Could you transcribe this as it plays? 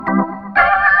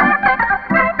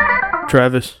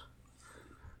Travis.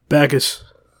 Bacchus.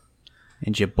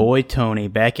 And your boy Tony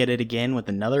back at it again with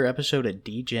another episode of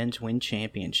D-Gens Win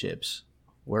Championships,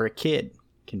 where a kid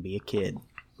can be a kid.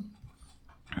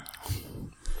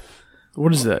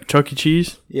 What is that? Chuck E.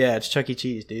 Cheese? Yeah, it's Chuck E.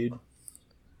 Cheese, dude.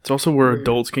 It's also where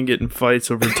adults can get in fights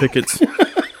over tickets.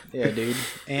 Yeah, dude.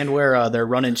 And where they're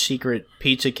running secret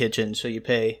pizza kitchens, so you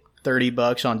pay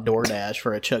 $30 on DoorDash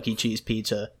for a Chuck E. Cheese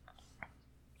pizza.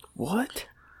 What?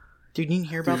 Dude, you didn't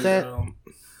hear about that?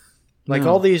 Like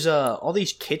all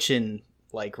these kitchen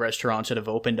restaurants that have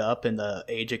opened up in the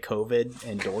age of COVID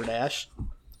and DoorDash.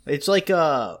 It's like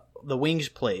the wings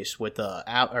place with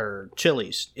or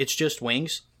Chili's. It's just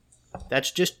wings.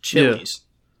 That's just Chili's.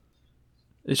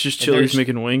 Yeah. It's just Chili's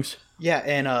making wings. Yeah,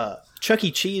 and Chuck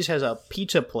E. Cheese has a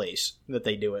pizza place that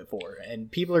they do it for,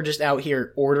 and people are just out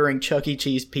here ordering Chuck E.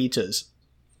 Cheese pizzas.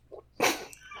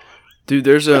 Dude,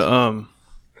 there's a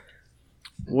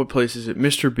what place is it?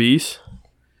 Mr. Beast?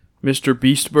 Mr.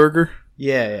 Beast Burger?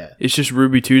 Yeah. It's just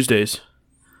Ruby Tuesdays.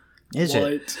 Is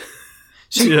it?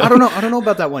 See, yeah. I don't know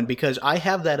about that one because I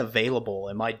have that available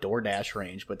in my DoorDash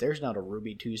range, but there's not a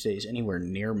Ruby Tuesdays anywhere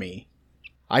near me.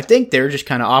 I think they're just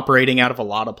kind of operating out of a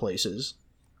lot of places.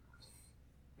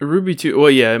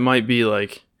 Well, yeah, it might be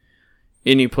like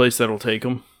any place that'll take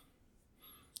them.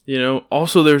 You know.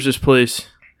 Also, there's this place.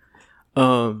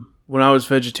 When I was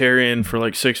vegetarian for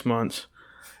like 6 months,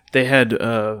 they had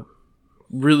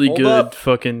really good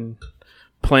fucking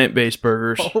plant-based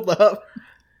burgers. Hold up.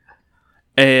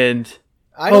 And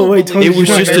I don't believe it was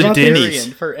just a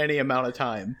Denny's for any amount of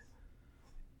time.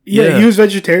 Yeah, he was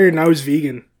vegetarian and I was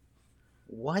vegan.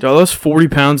 What? I lost 40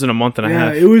 pounds in a month and a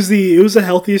half. Yeah, it was the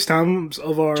healthiest times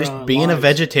of our just being lives. a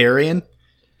vegetarian.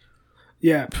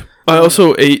 Yeah. I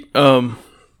also ate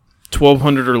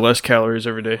 1,200 or less calories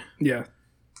every day. Yeah.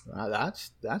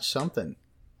 That's something.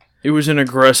 It was an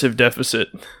aggressive deficit.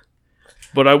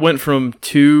 But I went from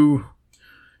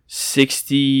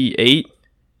 268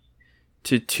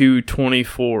 to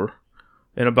 224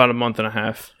 in about a month and a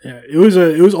half. Yeah, it was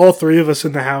all three of us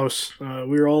in the house.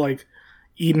 We were all like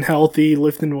eating healthy,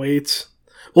 lifting weights.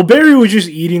 Well, Barry was just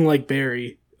eating like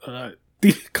Barry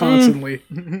constantly.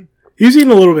 He was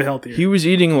eating a little bit healthier. He was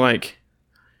eating like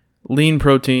lean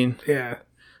protein. Yeah.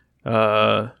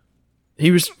 He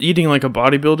was eating like a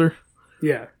bodybuilder.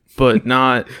 Yeah. But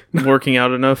not working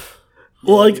out enough.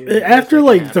 Well, like after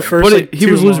like the first, he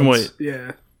was losing weight.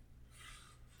 Yeah.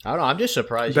 I don't know. I'm just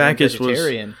surprised you're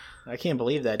vegetarian. I can't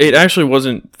believe that. It actually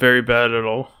wasn't very bad at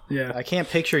all. Yeah. I can't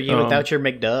picture you without your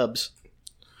McDubs.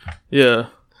 Yeah.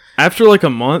 After like a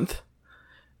month,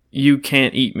 you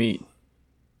can't eat meat.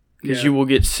 Because you will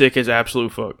get sick as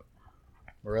absolute fuck.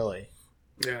 Really?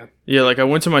 Yeah. Yeah, like I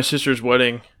went to my sister's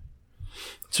wedding.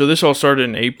 So this all started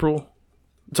in April.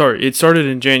 Sorry, it started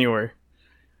in January.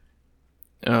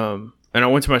 And I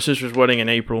went to my sister's wedding in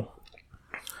April.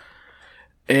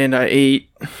 And I ate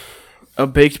a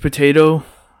baked potato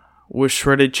with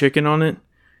shredded chicken on it.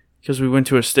 Because we went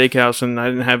to a steakhouse and I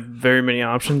didn't have very many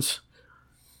options.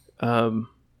 And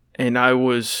I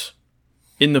was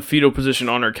in the fetal position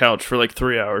on her couch for like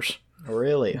 3 hours.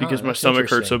 Really? Because my stomach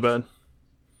hurt so bad.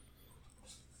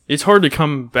 It's hard to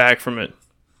come back from it.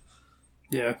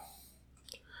 Yeah.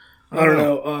 I don't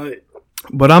know.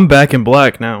 But I'm back in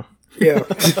black now. Yeah,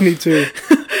 me too.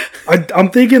 I'm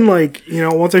thinking like,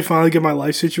 once I finally get my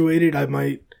life situated, I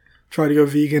might try to go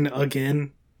vegan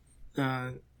again.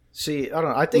 See, I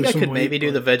don't know. I think I could maybe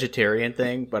do the vegetarian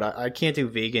thing, but I can't do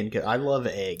vegan because I love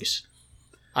eggs.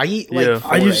 I eat 4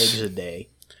 eggs a day.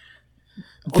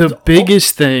 The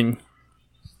biggest thing,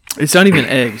 it's not even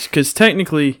eggs, because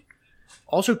technically...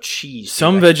 Also cheese.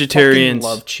 Some vegetarians...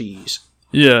 love cheese.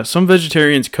 Yeah, some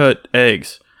vegetarians cut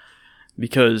eggs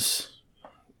because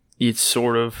it's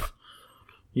sort of,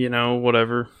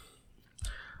 whatever.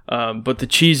 But the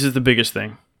cheese is the biggest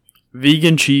thing.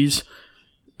 Vegan cheese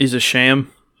is a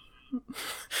sham.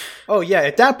 Oh, yeah.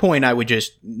 At that point, I would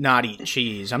just not eat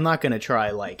cheese. I'm not going to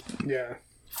try,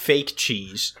 fake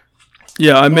cheese.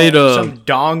 Yeah, I made some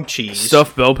dong cheese.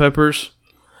 Stuffed bell peppers.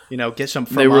 Get some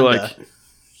from They were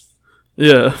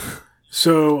yeah.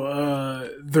 So,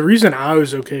 the reason I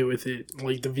was okay with it,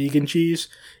 like the vegan cheese,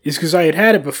 is because I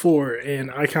had it before,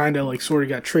 and I kind of sort of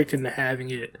got tricked into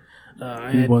having it.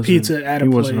 I had pizza at a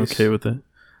place. He wasn't okay with it.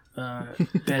 That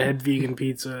had vegan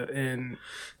pizza, and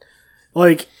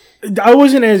I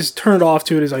wasn't as turned off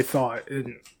to it as I thought.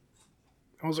 And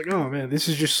I was like, oh man, this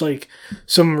is just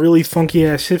some really funky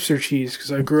ass hipster cheese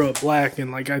because I grew up black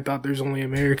and I thought there's only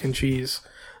American cheese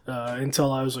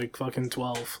until I was fucking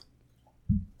 12.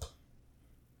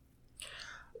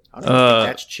 I don't think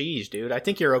that's cheese, dude. I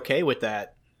think you're okay with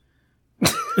that.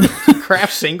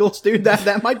 Kraft singles, dude.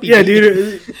 That might be. Yeah,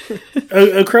 dude.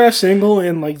 A Kraft single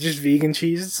and like just vegan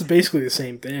cheese. It's basically the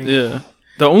same thing. Yeah.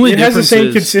 The only it has the difference same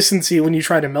is, consistency when you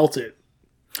try to melt it.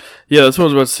 Yeah, that's what I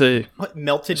was about to say. What,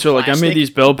 melted So like I plastic? made these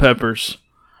bell peppers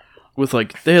with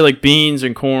like they had like beans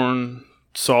and corn,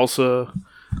 salsa.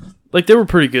 Like they were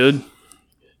pretty good.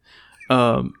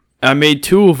 I made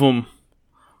 2 of them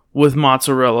with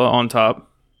mozzarella on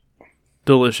top.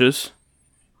 Delicious.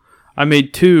 I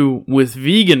made 2 with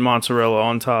vegan mozzarella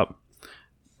on top.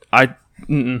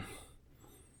 No.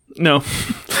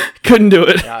 Couldn't do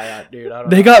it. Yeah, dude. I don't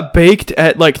They know. got baked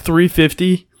at like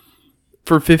 350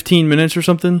 for 15 minutes or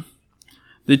something.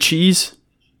 The cheese,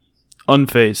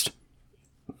 unfazed.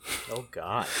 Oh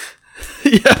God.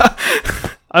 Yeah.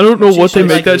 I don't know what they cheese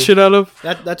make like that you? shit out of,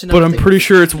 That's another but I'm thing. pretty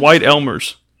sure it's White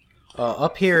Elmer's.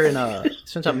 Up here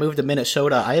since I moved to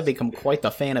Minnesota, I have become quite the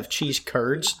fan of cheese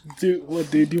curds. Dude,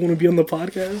 do you want to be on the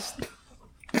podcast?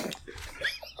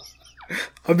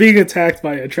 I'm being attacked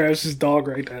by Travis's dog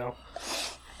right now.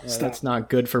 Stop. That's not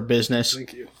good for business.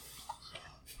 Thank you.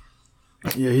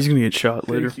 Yeah, he's gonna get shot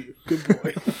later. Thank you. Good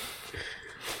boy.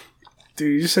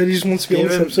 Dude, you just said he just wants to be on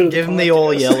this episode of Give the him podcast. the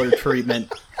old Yeller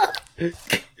treatment. I'm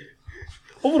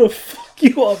gonna fuck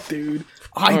you up, dude.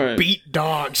 I All right. beat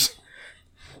dogs.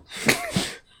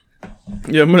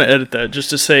 Yeah, I'm gonna edit that just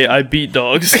to say I beat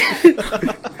dogs.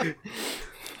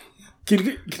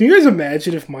 Can you guys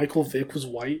imagine if Michael Vick was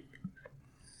white?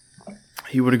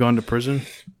 He would have gone to prison.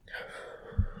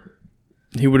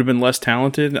 He would have been less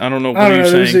talented. I don't know. What I are don't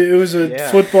you know. saying? It was a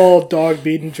Yeah. football dog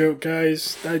beating joke,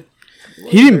 guys.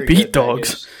 He didn't Very beat good, that dogs.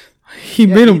 is. He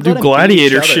made he him do let 'em beat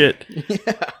gladiator each other. shit.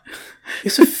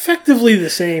 It's effectively the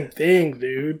same thing,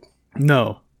 dude.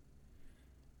 No.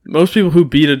 Most people who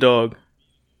beat a dog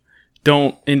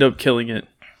don't end up killing it.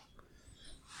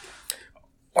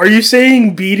 Are you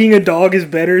saying beating a dog is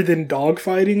better than dog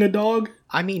fighting a dog?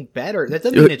 I mean, better. That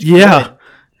doesn't mean it's yeah.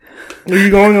 Are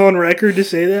you going on record to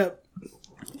say that?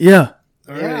 Yeah.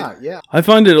 All good. Yeah, right. yeah. I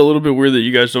find it a little bit weird that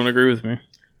you guys don't agree with me.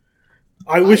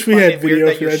 I wish we find had it weird video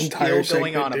that for you're that entire still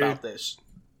going segment, on dude. about this.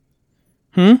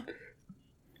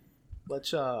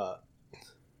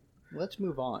 Let's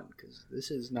move on because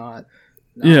this is not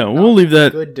Yeah, not we'll leave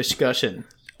that good discussion.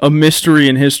 a mystery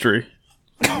in history.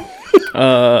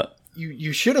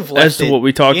 You should have left As to it what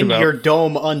we talked in about. your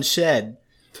dome unsaid.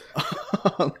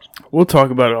 We'll talk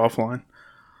about it offline.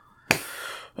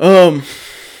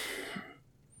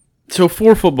 So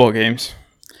 4 football games.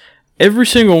 Every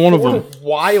single one of them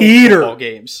Wild Heater. football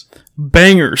games.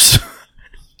 bangers.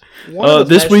 One of the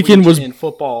this best weekend weeks was- in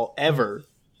football ever.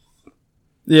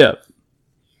 Yeah.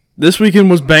 This weekend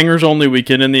was bangers only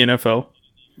weekend in the NFL.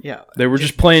 Yeah, They were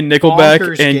just playing Nickelback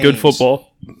bonkers and good games.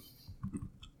 football.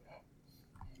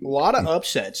 a lot of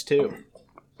upsets too.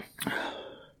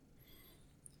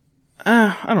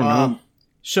 I don't know.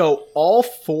 So all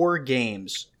 4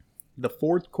 games, the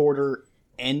fourth quarter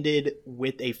ended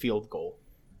with a field goal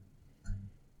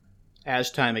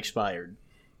as time expired.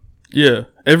 Yeah.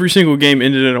 Every single game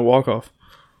ended in a walk-off.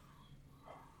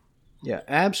 Yeah,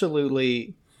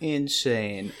 absolutely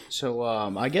insane. So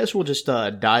I guess we'll just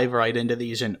dive right into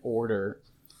these in order.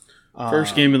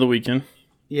 First game of the weekend.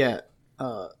 Yeah,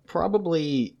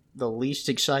 probably the least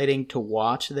exciting to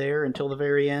watch there until the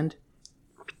very end.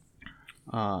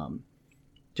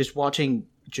 Just watching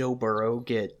Joe Burrow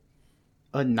get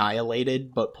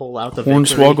annihilated but pull out the victory.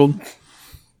 Hornswoggled.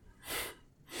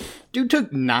 Dude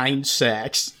took 9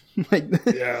 sacks. Like,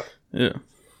 Yeah. Yeah.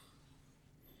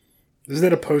 Isn't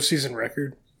that a postseason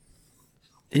record?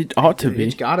 It ought to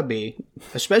it's be. got to be,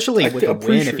 especially with a I'm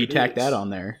pretty win if sure you it tack is. that on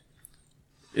there.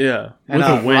 Yeah. And With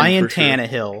a win, Ryan for sure.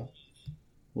 Tannehill,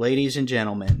 ladies and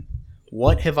gentlemen,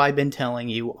 what have I been telling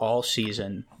you all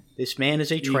season? This man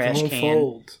is a trash Evil can.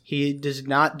 fold. He does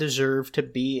not deserve to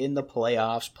be in the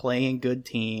playoffs playing good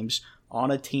teams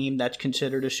on a team that's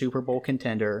considered a Super Bowl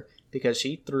contender because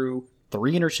he threw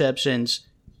 3 interceptions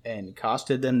and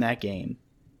costed them that game.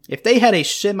 If they had a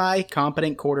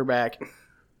semi-competent quarterback,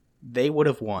 they would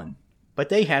have won. But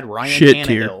they had Ryan Shit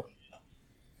tier. Tannehill.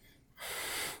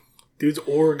 Dude's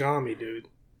origami, dude.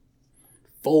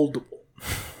 Foldable.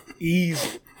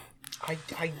 Easy.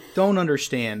 I don't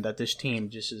understand that this team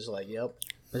just is like, yep,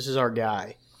 this is our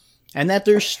guy. And that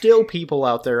there's still people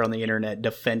out there on the internet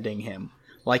defending him.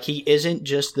 Like he isn't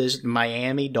just this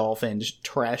Miami Dolphins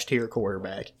trash tier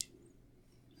quarterback.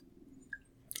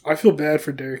 I feel bad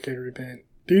for Derrick Henry, man.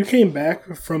 Dude came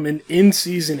back from an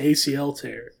in-season ACL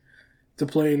tear to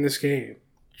play in this game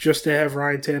just to have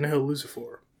Ryan Tannehill lose it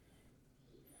for him.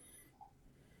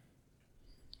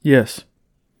 Yes.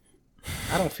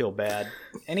 I don't feel bad.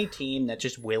 Any team that's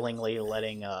just willingly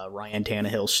letting Ryan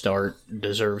Tannehill start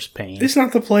deserves pain. It's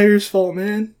not the player's fault,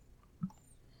 man.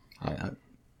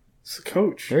 It's the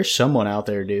coach. There's someone out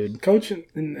there, dude. Coaching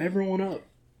and everyone up.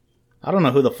 I don't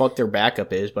know who the fuck their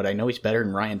backup is, but I know he's better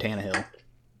than Ryan Tannehill.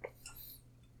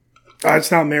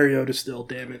 It's not Mariota still,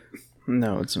 damn it.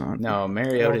 No, it's not. No,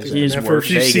 Mariota's He's for a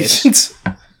few Vegas. seasons.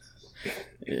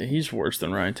 Yeah, he's worse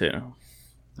than Ryan Tannehill.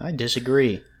 I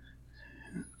disagree.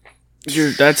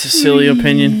 That's a silly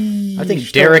opinion. I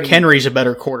think Derrick Henry's a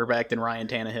better quarterback than Ryan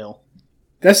Tannehill.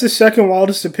 That's the second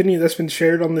wildest opinion that's been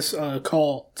shared on this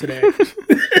call today.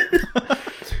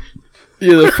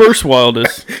 Yeah, the first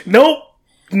wildest. Nope.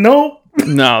 No,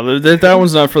 that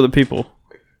one's not for the people.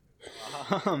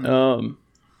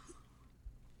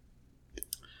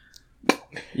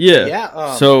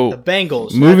 Yeah. So the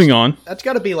Bengals. Moving on. That's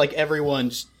got to be like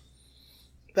everyone's.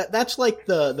 That's like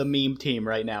the meme team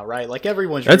right now, right? Like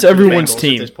everyone's. That's rooting for everyone's Bengals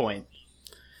team at this point.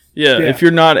 Yeah, if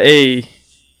you're not a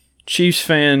Chiefs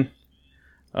fan,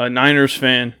 a Niners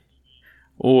fan,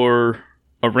 or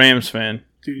a Rams fan,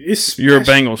 dude, you're a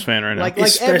Bengals fan right now. Like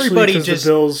especially everybody because just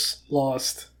the Bills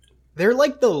lost. They're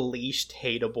like the least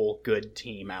hateable good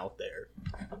team out there.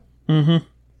 Mm-hmm.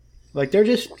 Like they're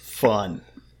just fun.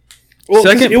 Well,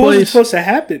 second it wasn't place supposed to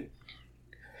happen.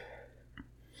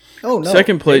 Oh no!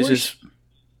 Second place is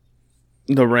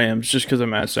the Rams, just because of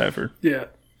Matt Stafford. Yeah.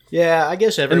 Yeah, I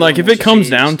guess everyone. And like, if wants it comes to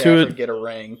see down to Stafford it, get a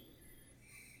ring.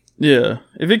 Yeah,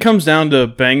 if it comes down to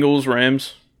Bengals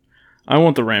Rams, I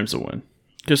want the Rams to win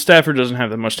because Stafford doesn't have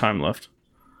that much time left.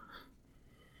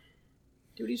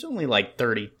 Dude, he's only like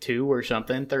 32 or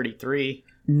something, 33.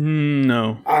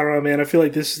 No, I don't know, man. I feel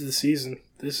like this is the season.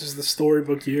 This is the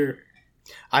storybook year.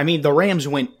 I mean, the Rams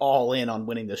went all in on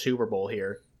winning the Super Bowl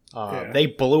here. They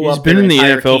blew he's up. been their in the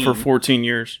entire NFL team. for 14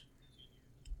 years.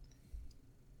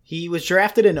 He was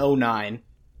drafted in 2009.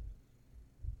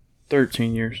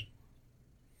 13 years.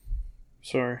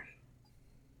 Sorry.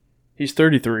 He's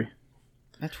 33.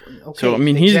 That's okay. So, I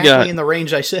mean, exactly he's got in the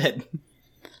range I said.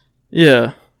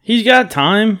 Yeah, he's got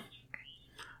time,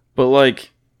 but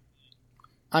like,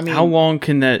 I mean, how long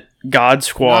can that God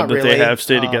squad Not that they really. have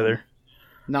stay together?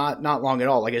 Not long at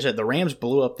all. Like I said, the Rams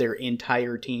blew up their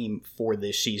entire team for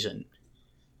this season.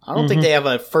 I don't think they have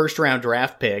a first-round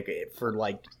draft pick for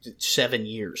like 7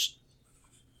 years.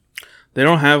 They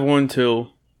don't have one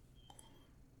till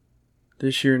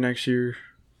this year, next year,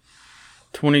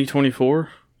 2024,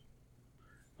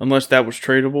 unless that was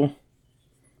tradable.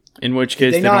 In which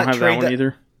case, they don't have that one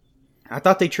either. I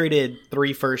thought they traded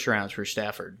 3 first rounds for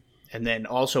Stafford, and then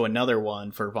also another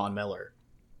one for Von Miller.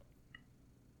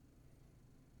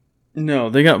 No,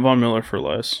 they got Von Miller for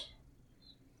less,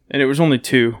 and it was only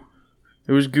 2.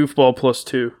 It was goofball plus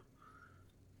 2.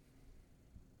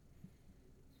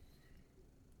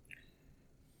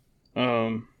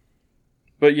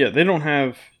 But yeah, they don't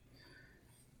have.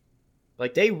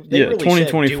 Like they really 2024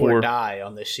 said do or die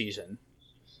on this season.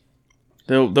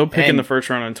 They'll pick in the first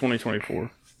round in 2024.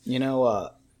 You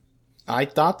know, I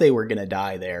thought they were gonna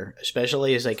die there,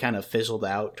 especially as they kind of fizzled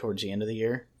out towards the end of the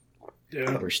year.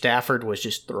 Yeah. Where Stafford was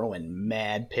just throwing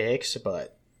mad picks,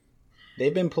 but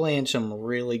they've been playing some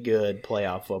really good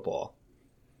playoff football.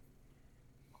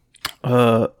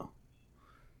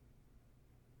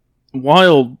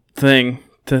 Wild thing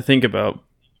to think about.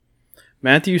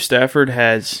 Matthew Stafford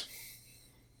has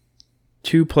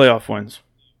 2 playoff wins,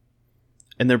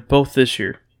 and they're both this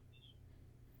year.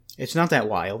 It's not that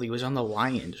wild. He was on the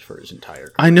Lions for his entire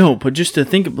career. I know, but just to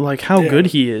think of like how good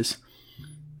he is,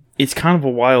 it's kind of a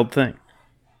wild thing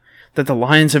that the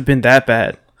Lions have been that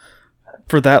bad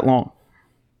for that long.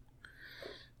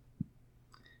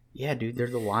 Yeah, dude, they're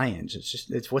the Lions.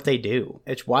 It's what they do.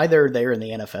 It's why they're there in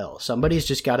the NFL. Somebody's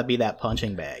just got to be that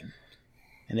punching bag,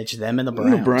 and it's them and the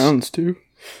Browns. The Browns too.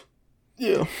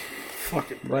 Yeah,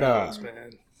 Fucking Browns,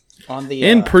 man. On the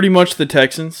and pretty much the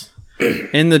Texans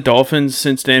and the Dolphins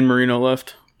since Dan Marino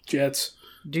left. Jets.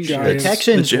 dude, the Giants.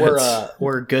 Texans The Jets.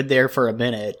 were good there for a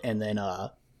minute, and then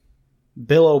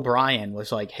Bill O'Brien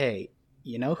was like, "Hey,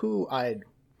 you know who I'd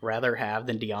rather have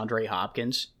than DeAndre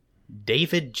Hopkins?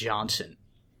 David Johnson."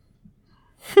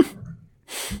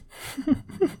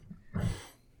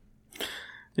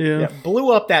 Yeah.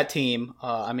 Blew up that team.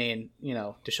 I mean, you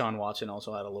know, Deshaun Watson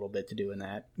also had a little bit to do in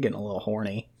that, getting a little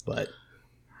horny, but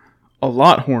A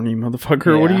lot horny,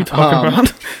 motherfucker. What are Yeah, you talking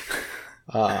about?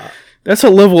 uh, That's a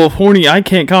level of horny I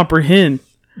can't comprehend.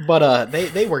 but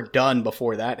they were done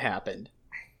before that happened.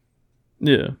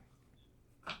 Yeah.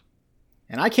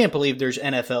 And I can't believe there's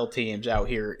NFL teams out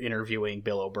here interviewing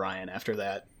Bill O'Brien after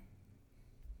that.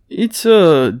 It's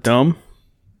dumb.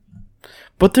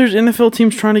 But there's NFL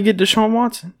teams trying to get Deshaun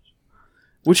Watson.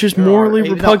 which is morally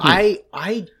repugnant.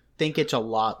 I think it's a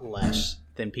lot less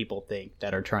than people think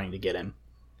that are trying to get him.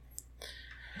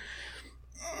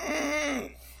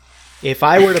 If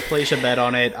I were to place a bet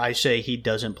on it, I say he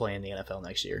doesn't play in the NFL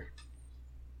next year.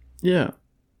 Yeah.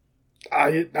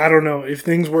 I don't know. If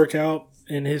things work out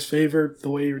in his favor the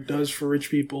way it does for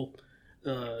rich people,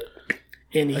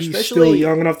 and he's Especially still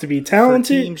young enough to be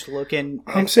talented, teams looking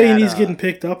I'm saying he's getting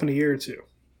picked up in a year or two.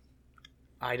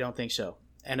 I don't think so.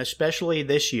 And especially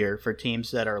this year for teams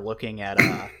that are looking at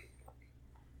a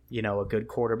good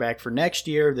quarterback for next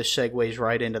year, this segues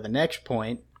right into the next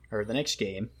point, or the next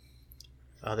game.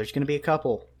 There's going to be a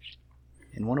couple,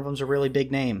 and one of them's a really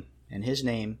big name, and his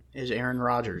name is Aaron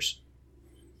Rodgers.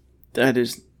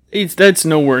 That's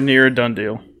nowhere near a done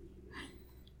deal.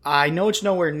 I know it's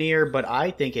nowhere near, but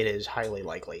I think it is highly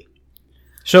likely.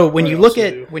 So when you look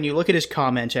at his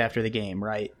comments after the game,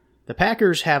 right? The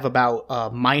Packers have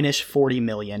about minus $40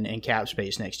 million in cap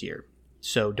space next year.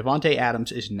 So Davante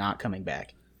Adams is not coming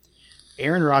back.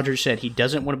 Aaron Rodgers said he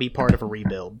doesn't want to be part of a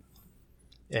rebuild,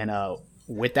 and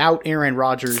without Aaron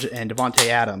Rodgers and Davante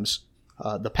Adams,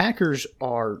 the Packers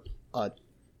are a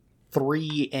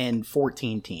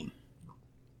 3-14 team.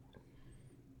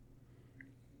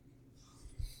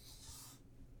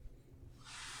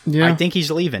 Yeah. I think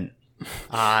he's leaving.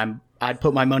 I'd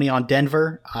put my money on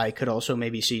Denver. I could also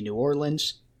maybe see New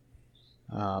Orleans,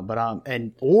 or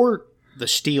the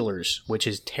Steelers, which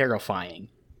is terrifying.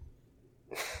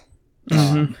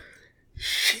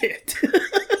 Shit.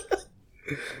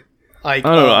 I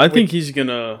don't know. I don't think he's going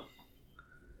to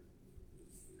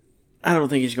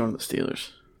the Steelers.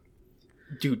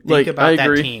 Dude, think about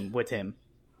that team with him.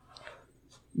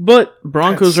 But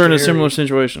Broncos are in a similar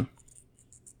situation.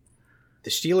 The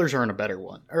Steelers are in a better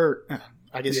one. Or,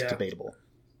 I guess it's debatable.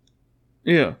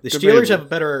 Yeah. The Steelers have a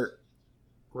better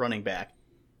running back.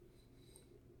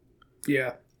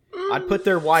 Yeah. I'd put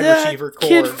their wide receiver core.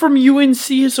 Kid from UNC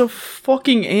is a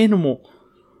fucking animal.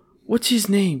 What's his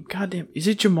name? Goddamn. Is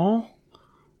it Jamal?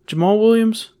 Jamal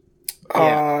Williams?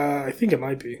 I think it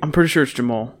might be. I'm pretty sure it's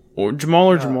Jamal. Or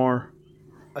Jamar.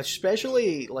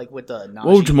 Especially, with the Najee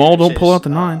Whoa, Jamal, don't pull out the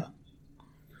 9.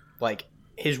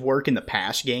 His work in the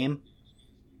pass game.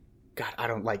 God, I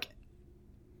don't like...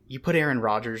 You put Aaron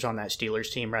Rodgers on that Steelers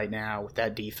team right now with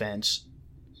that defense.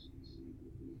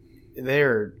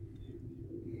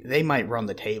 They might run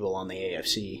the table on the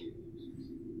AFC.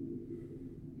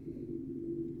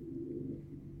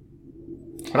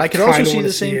 But I could also see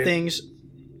the same things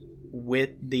with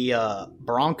the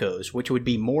Broncos, which would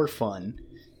be more fun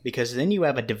because then you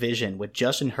have a division with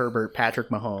Justin Herbert, Patrick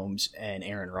Mahomes, and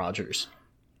Aaron Rodgers.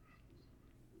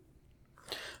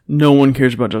 No one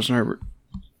cares about Justin Herbert.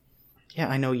 Yeah,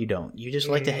 I know you don't. You just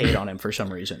like to hate on him for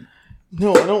some reason.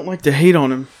 No, I don't like to hate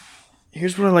on him.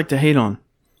 Here's what I like to hate on.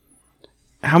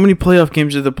 How many playoff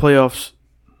games are the playoffs?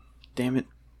 Damn it.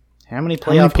 How many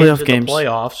playoff games? The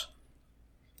playoffs?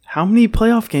 How many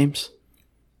playoff games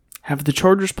have the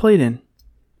Chargers played in?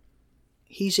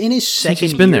 He's in his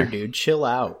second year, dude. Chill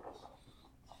out.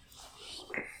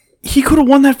 He could have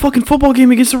won that fucking football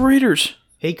game against the Raiders.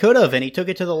 He could have, and he took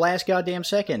it to the last goddamn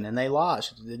second, and they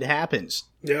lost. It happens.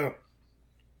 Yeah.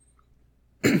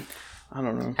 I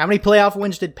don't know. How many playoff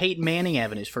wins did Peyton Manning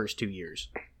have in his first 2 years?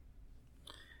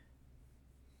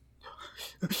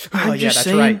 Oh, yeah, that's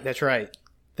right. That's right.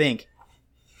 Think.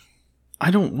 I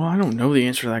don't know the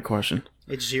answer to that question.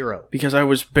 It's 0. Because I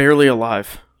was barely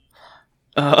alive.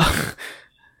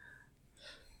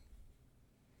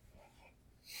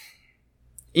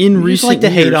 In recent like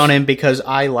to years, hate on him because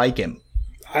I like him.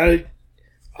 I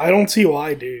don't see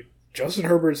why, dude. Justin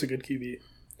Herbert's a good QB.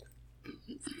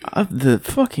 The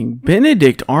fucking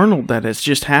Benedict Arnold that has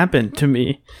just happened to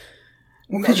me.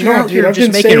 Well, you're out here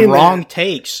just making wrong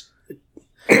takes.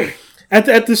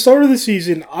 At the start of the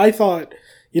season, I thought,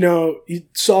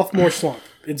 sophomore slump.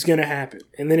 It's going to happen.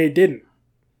 And then it didn't.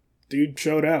 Dude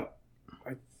showed out.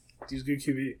 He's a good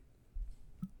QB.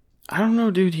 I don't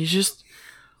know, dude. He's just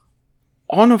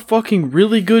on a fucking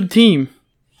really good team.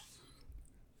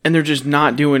 And they're just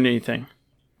not doing anything.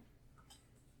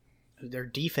 Their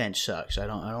defense sucks. I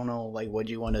don't know what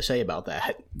you want to say about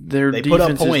that. Their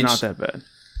defense is not that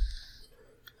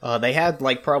bad. They had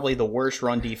probably the worst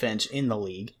run defense in the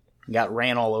league. Got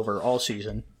ran all over all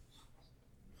season.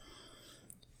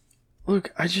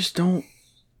 Look, I just don't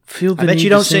feel the I bet need you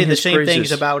don't to sing say the same praises.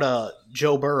 things about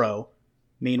Joe Burrow.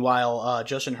 Meanwhile,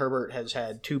 Justin Herbert has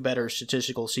had 2 better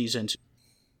statistical seasons.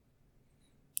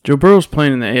 Joe Burrow's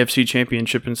playing in the AFC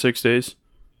Championship in 6 days.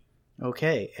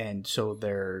 Okay, and so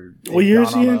they've year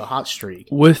is gone he on in? a hot streak.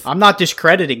 I'm not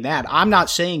discrediting that. I'm not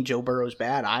saying Joe Burrow's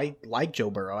bad. I like Joe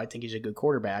Burrow. I think he's a good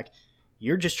quarterback.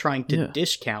 You're just trying to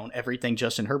discount everything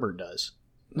Justin Herbert does.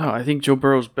 No, I think Joe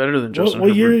Burrow's better than Justin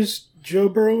Herbert. What year is Joe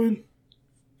Burrow in?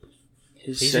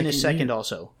 He's in his second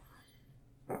also.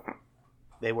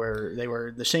 They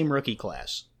were the same rookie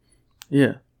class.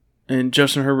 Yeah. And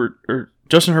Justin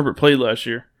Herbert played last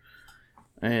year.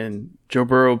 And Joe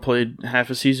Burrow played half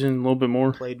a season, a little bit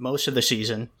more. Played most of the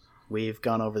season. We've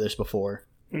gone over this before.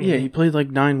 Yeah, he played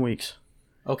like 9 weeks.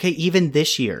 Okay, even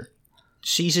this year.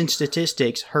 Season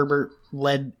statistics, Herbert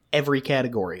led every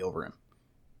category over him.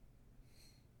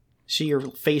 See your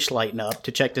face lighten up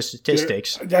to check the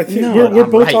statistics. I think we're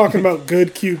both talking about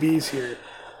good QBs here.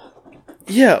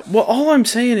 Yeah, well, all I'm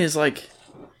saying is, like,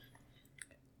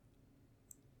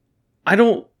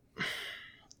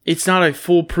 it's not a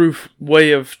foolproof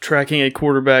way of tracking a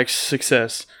quarterback's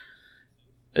success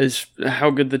is how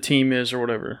good the team is or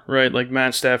whatever, right? Like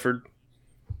Matt Stafford,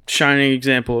 shining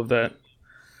example of that.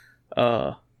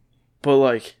 But,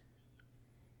 like,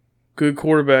 good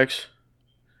quarterbacks,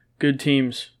 good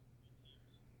teams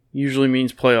usually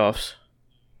means playoffs.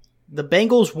 The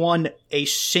Bengals won a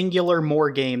singular more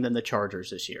game than the Chargers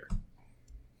this year.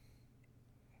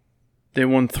 They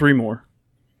won 3 more.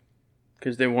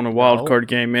 Because they won a wild card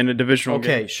game and a divisional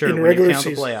game. Okay, sure. When you count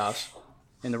the playoffs.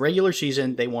 In the regular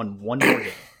season, they won 1 more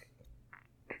game.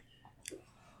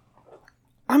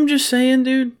 I'm just saying,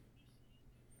 dude.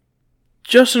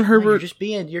 Justin Herbert...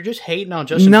 You're just hating on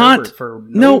Justin Herbert for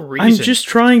no reason. I'm just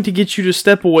trying to get you to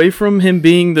step away from him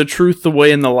being the truth, the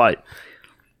way, and the light.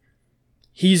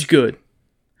 He's good.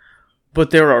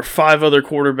 But there are 5 other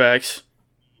quarterbacks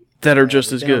that are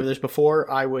just as good. Over this before,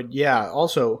 I would... Yeah,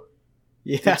 also...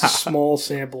 Yeah. It's a small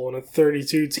sample in a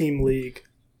 32-team league.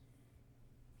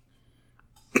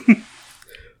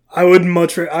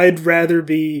 I'd rather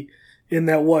be in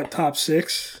that, top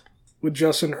 6 with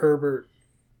Justin Herbert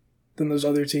than those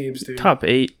other teams, dude. Top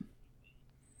 8.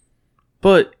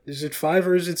 But... Is it 5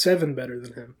 or is it 7 better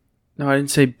than him? No, I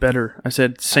didn't say better. I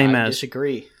said same as. I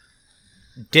disagree.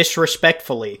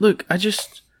 Disrespectfully. Look,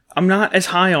 I'm not as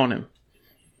high on him.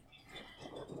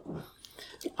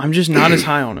 I'm just not as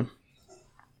high on him.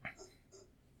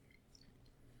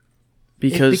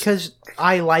 Because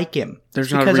I like him.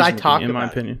 There's not a reason to be, in my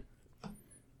opinion.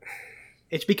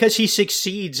 It's because he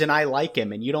succeeds and I like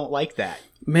him, and you don't like that.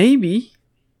 Maybe.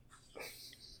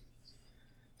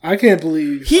 I can't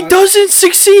believe... He doesn't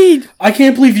succeed! I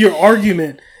can't believe your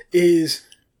argument is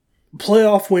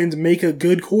playoff wins make a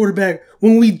good quarterback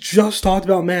when we just talked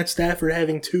about Matt Stafford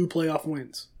having 2 playoff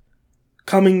wins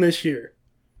coming this year.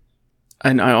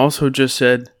 And I also just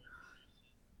said...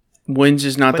 Wins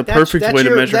is not the perfect way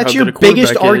to measure how good a quarterback is.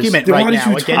 That's your biggest argument right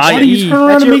now. Why do you turn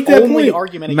around and make that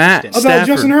point? Matt about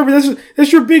Justin Herbert.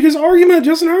 That's your biggest argument,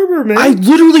 Justin Herbert, man. I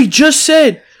literally just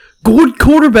said good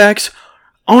quarterbacks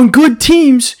on good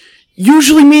teams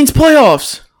usually means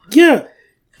playoffs. Yeah,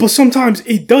 but sometimes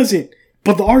it doesn't.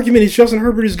 But the argument is Justin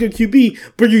Herbert is a good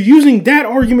QB, but you're using that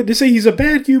argument to say he's a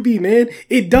bad QB, man.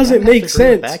 It doesn't make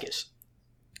sense.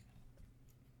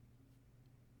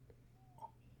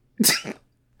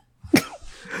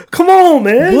 Come on,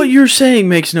 man. What you're saying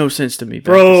makes no sense to me, Backus.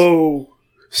 Bro.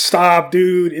 Stop,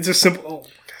 dude. It's a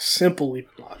simple leap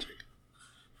of logic.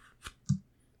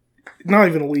 Not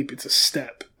even a leap, it's a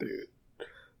step, dude.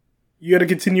 You gotta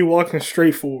continue walking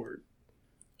straight forward.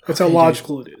 That's how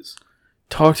logical it is.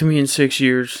 Talk to me in 6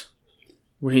 years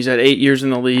when he's at 8 years in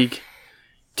the league,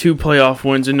 2 playoff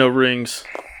wins and no rings.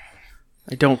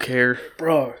 I don't care.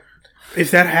 Bro,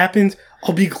 if that happens,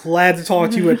 I'll be glad to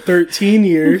talk to you at 13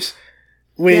 years.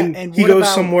 When he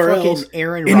goes somewhere else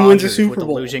Aaron and wins a Rodgers Super Bowl.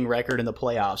 With a losing record in the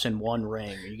playoffs and 1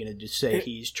 ring, are you going to just say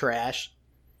he's trash?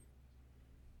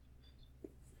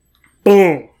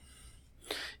 Boom.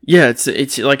 Yeah,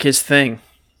 it's like his thing.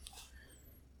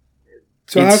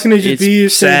 So how can it just be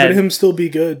his thing, but him still be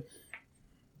good?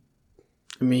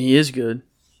 I mean, he is good.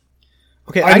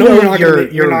 Okay, I know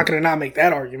you're not going to not make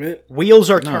that argument. Wheels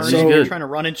are turning. You're trying to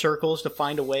run in circles to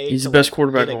find a way. He's the best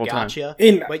quarterback of all time.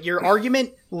 But your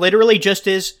argument literally just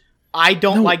is, I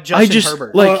don't like Justin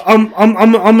Herbert. I'm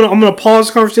gonna pause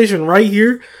the conversation right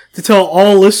here to tell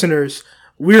all listeners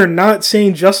we are not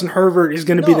saying Justin Herbert is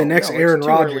going to be the next Aaron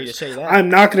Rodgers. I'm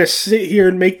not going to sit here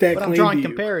and make that claim. I'm drawing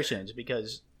comparisons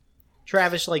because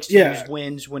Travis likes to use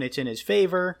wins when it's in his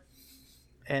favor.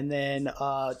 And then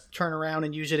turn around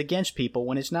and use it against people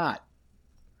when it's not.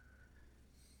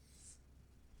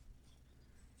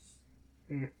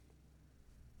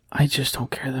 I just don't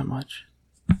care that much.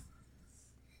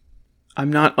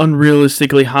 I'm not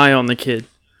unrealistically high on the kid.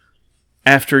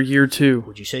 After year 2.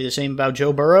 Would you say the same about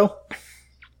Joe Burrow?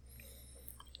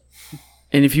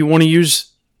 And if you want to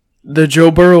use the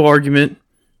Joe Burrow argument,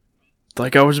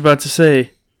 like I was about to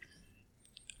say,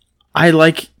 I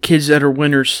like kids that are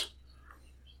winners.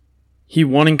 He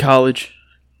won in college.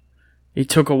 It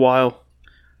took a while.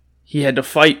 He had to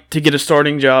fight to get a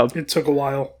starting job. It took a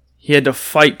while. He had to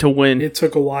fight to win. It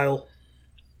took a while.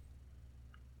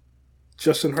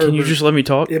 Justin Herbert. Can you just let me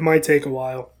talk? It might take a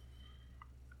while.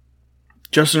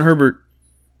 Justin Herbert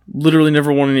literally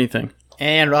never won anything.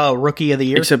 And Rookie of the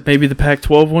Year. Except maybe the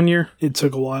Pac-12 one year. It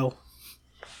took a while.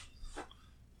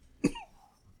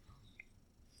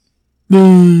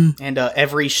 And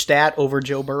every stat over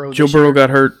Joe Burrow. Joe Burrow got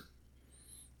hurt.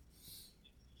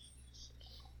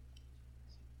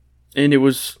 And it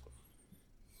was,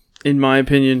 in my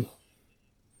opinion,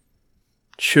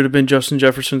 should have been Justin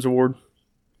Jefferson's award.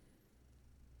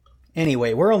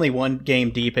 Anyway, we're only one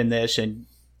game deep in this, and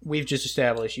we've just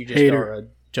established you just Hater. are a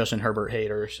Justin Herbert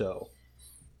hater, so.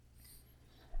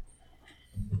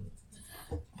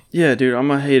 Yeah, dude,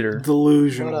 I'm a hater.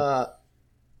 Delusional. But,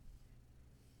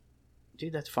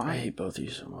 dude, that's I fine. hate both of you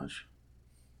so much.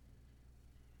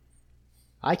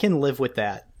 I can live with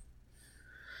that.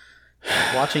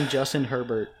 Watching Justin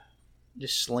Herbert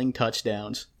just sling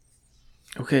touchdowns.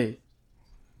 Okay.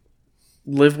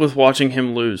 Live with watching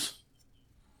him lose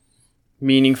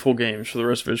meaningful games for the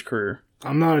rest of his career.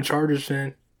 I'm not a Chargers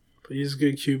fan, but he's a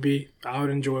good QB. I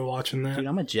would enjoy watching that. Dude,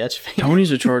 I'm a Jets fan.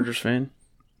 Tony's a Chargers fan.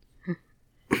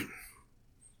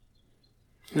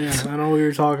 Yeah, I know what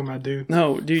you're talking about, dude.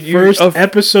 No, dude, you're First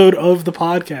episode of the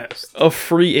podcast. a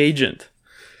free agent.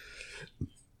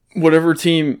 Whatever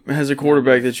team has a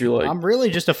quarterback that you like. I'm really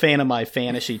just a fan of my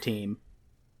fantasy team,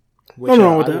 which Nothing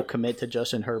wrong with I will that. commit to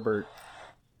Justin Herbert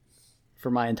for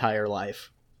my entire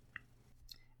life.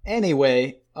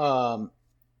 Anyway, Packers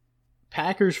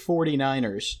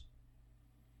 49ers.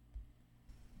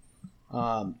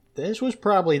 This was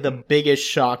probably the biggest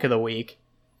shock of the week.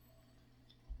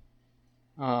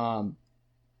 I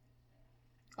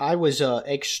was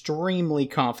extremely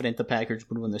confident the Packers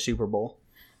would win the Super Bowl.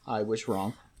 I was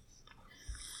wrong.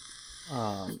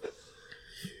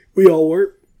 We all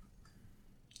were.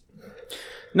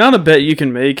 Not a bet you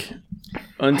can make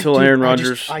until Dude, Aaron I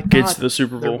Rodgers thought gets to the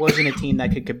Super There Bowl. wasn't a team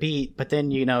that could compete, but then,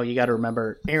 you got to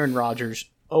remember Aaron Rodgers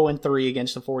 0-3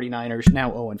 against the 49ers,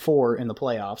 now 0-4 in the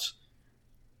playoffs.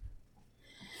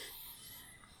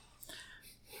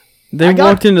 They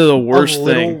walked into the worst a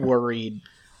little thing worried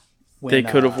when they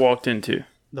could have walked into.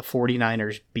 the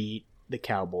 49ers beat the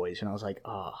Cowboys, and I was like,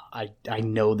 I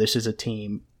know this is a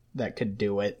team that could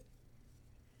do it.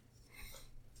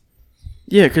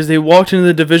 Yeah, because they walked into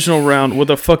the divisional round with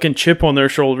a fucking chip on their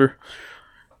shoulder,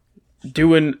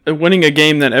 winning a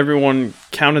game that everyone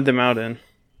counted them out in,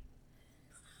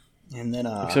 And then,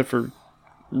 except for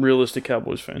realistic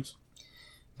Cowboys fans.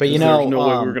 but There's no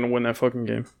way we were going to win that fucking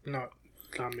game. No,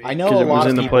 not me. I know 'Cause a it was lot of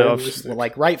in the people, playoffs.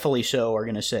 like rightfully so, are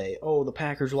going to say, "Oh, the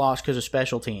Packers lost because of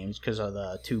special teams, because of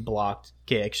the 2 blocked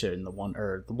kicks and the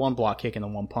 1 block kick and the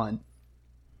 1 punt."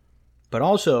 But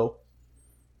also,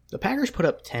 the Packers put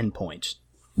up 10 points.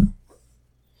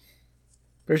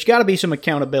 There's got to be some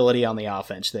accountability on the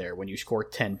offense there when you score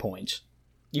 10 points.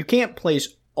 You can't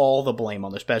place all the blame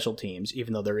on the special teams,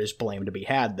 even though there is blame to be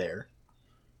had there.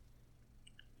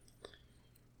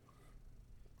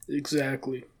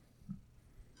 Exactly.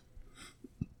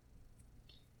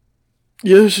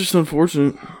 Yeah, it's just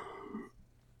unfortunate.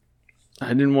 I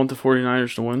didn't want the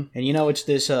 49ers to win. And it's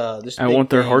this this I big want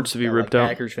their thing hearts to be that, ripped out.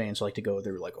 Packers fans like to go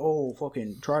through, like, "Oh,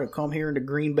 fucking try to come here into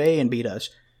Green Bay and beat us."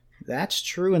 That's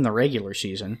true in the regular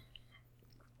season.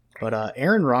 But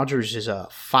Aaron Rodgers is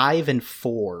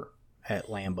 5-4 at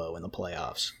Lambeau in the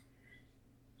playoffs.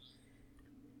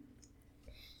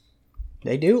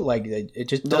 They do, like, it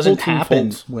just The whole doesn't team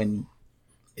happen folds. when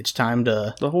it's time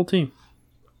to, The whole team.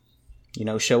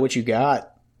 show what you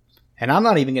got. And I'm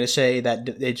not even going to say that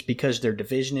it's because their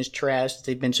division is trash that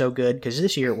they've been so good, because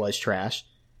this year it was trash.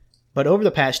 But over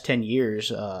the past 10 years,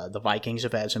 the Vikings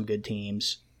have had some good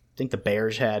teams. I think the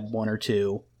Bears had 1 or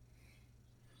 2.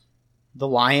 The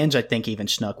Lions, I think, even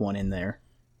snuck one in there.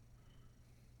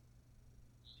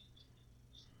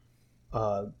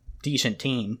 Decent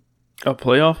team. A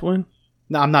playoff win?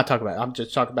 No, I'm not talking about. I'm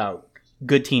just talking about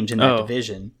good teams in that Oh.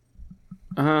 division.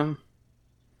 Oh,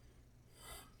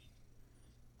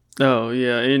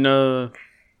 yeah. In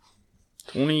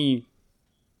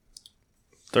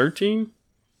 2013,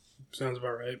 Sounds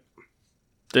about right.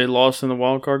 they lost in the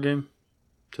wild card game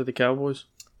to the Cowboys.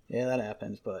 Yeah, that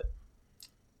happens, but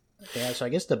yeah. So I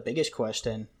guess the biggest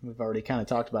question we've already kind of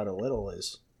talked about a little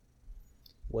is: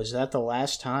 was that the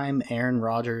last time Aaron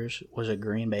Rodgers was a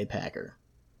Green Bay Packer?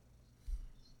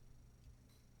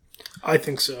 I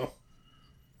think so.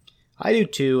 I do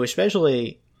too,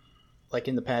 especially like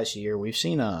in the past year. We've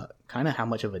seen kind of how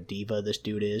much of a diva this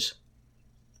dude is.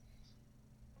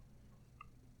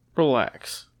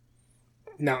 Relax.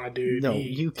 Nah, dude. No,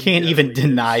 you can't even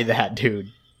deny that,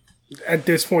 dude. At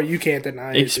this point, you can't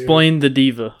deny it. Explain the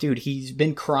diva. Dude, he's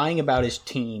been crying about his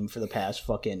team for the past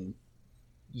fucking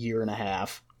year and a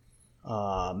half.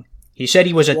 He said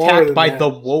he was attacked by the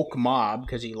woke mob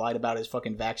because he lied about his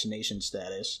fucking vaccination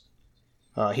status.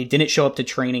 He didn't show up to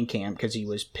training camp because he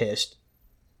was pissed.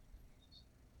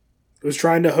 Was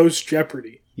trying to host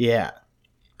Jeopardy. Yeah.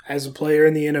 As a player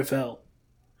in the NFL.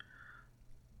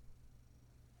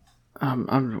 I'm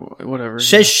whatever.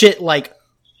 Says shit like,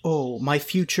 "Oh, my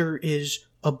future is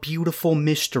a beautiful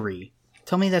mystery."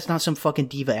 Tell me that's not some fucking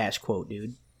diva-ass quote,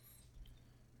 dude.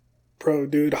 Bro,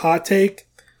 dude, hot take.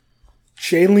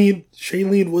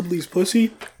 Shailene Woodley's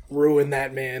pussy ruined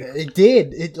that man. It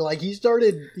did. He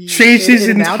started... Changed his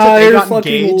entire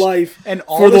fucking life and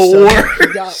all for the war.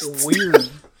 It got weird.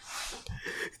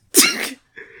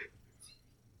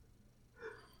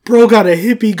 Bro got a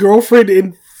hippie girlfriend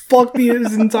and fucked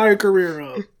his entire career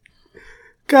up.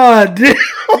 God damn.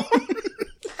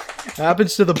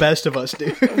 Happens to the best of us,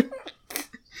 dude.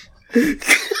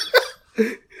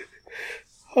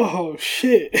 Oh,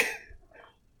 shit.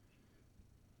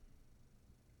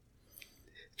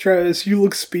 Travis, you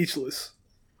look speechless.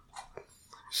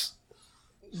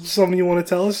 Something you want to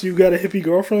tell us? You got a hippie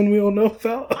girlfriend we all know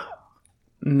about?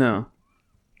 No.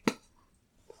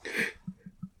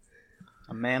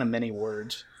 A man of many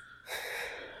words.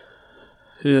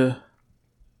 Yeah.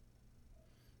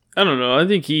 I don't know. I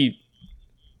think he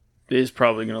is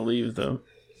probably going to leave, though.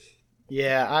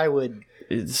 Yeah, I would...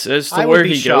 It's as to I where would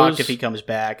be he shocked goes. if he comes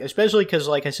back, especially because,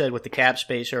 like I said, with the cap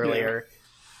space earlier,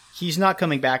 he's not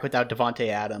coming back without Devontae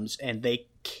Adams, and they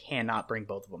cannot bring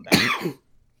both of them back.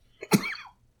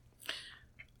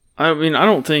 I mean, I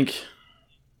don't think...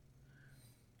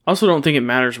 I also don't think it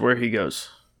matters where he goes.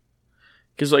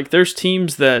 Because, like, there's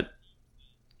teams that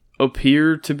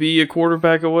appear to be a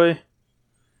quarterback away,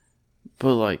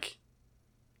 but, like,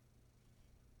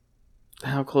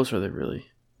 how close are they really?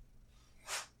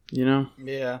 You know?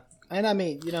 Yeah. And, I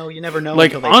mean, you never know.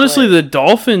 Like, until they honestly, play. the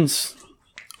Dolphins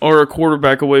are a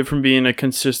quarterback away from being a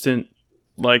consistent,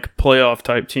 like,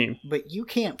 playoff-type team. But you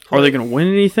can't Are they going to win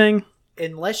anything?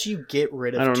 Unless you get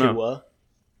rid of I don't Tua, know.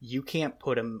 you can't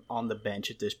put him on the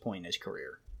bench at this point in his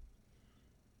career.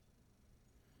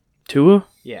 Tua?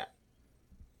 Yeah.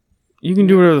 You can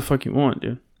do whatever the fuck you want,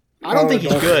 dude. I don't think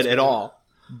he's good at all.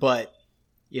 But,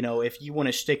 if you want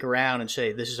to stick around and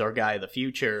say, this is our guy of the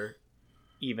future,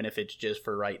 even if it's just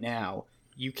for right now,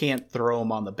 you can't throw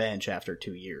him on the bench after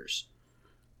 2 years.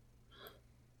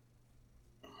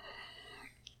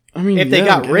 I mean, If they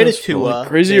got rid of Tua, like,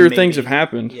 crazier then things maybe. have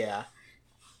happened. Yeah.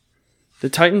 The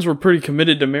Titans were pretty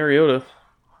committed to Mariota,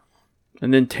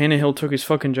 and then Tannehill took his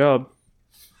fucking job.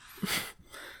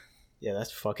 Yeah,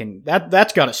 that's fucking...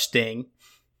 That's got to sting.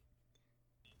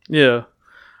 Yeah.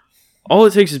 All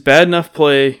it takes is bad enough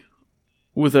play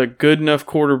with a good enough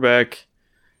quarterback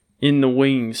in the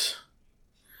wings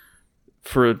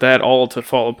for that all to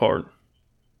fall apart.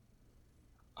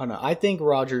 I don't know. I think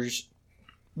Rodgers,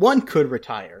 one, could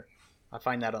retire. I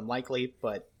find that unlikely,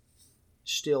 but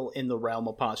still in the realm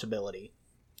of possibility.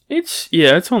 It's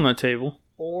on the table.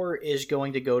 Or is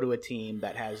going to go to a team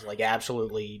that has like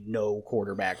absolutely no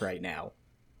quarterback right now,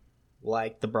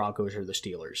 like the Broncos or the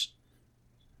Steelers.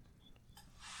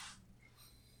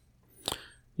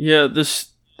 Yeah,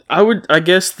 I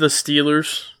guess the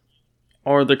Steelers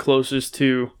are the closest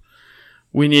to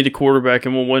we need a quarterback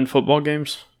and we'll win football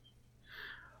games.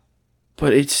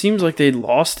 But it seems like they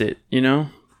lost it,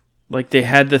 Like they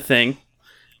had the thing,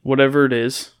 whatever it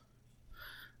is.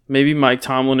 Maybe Mike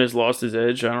Tomlin has lost his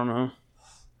edge, I don't know.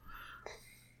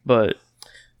 But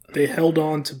they held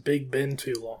on to Big Ben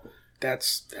too long.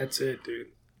 That's it, dude.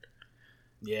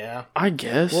 Yeah, I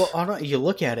guess. Well, I don't. You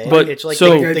look at it, but it's like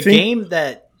so, the game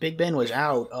that Big Ben was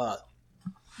out.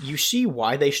 You see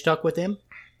why they stuck with him,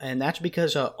 and that's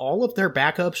because all of their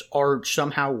backups are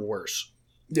somehow worse.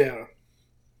 Yeah.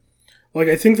 Like,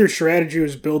 I think their strategy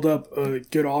was build up a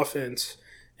good offense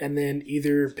and then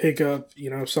either pick up,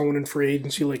 someone in free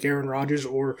agency like Aaron Rodgers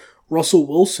or Russell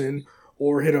Wilson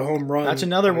or hit a home run. That's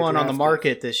another one on the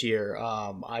market this year.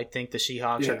 I think the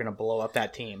Seahawks are going to blow up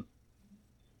that team.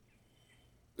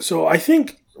 So I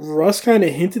think Russ kind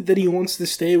of hinted that he wants to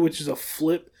stay, which is a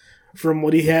flip from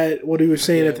what he was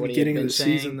saying at the beginning of the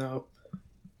season, though.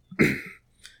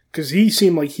 Because he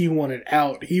seemed like he wanted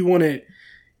out. He wanted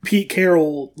Pete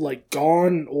Carroll, like,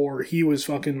 gone, or he was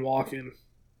fucking walking.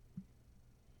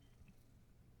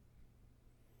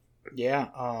 Yeah,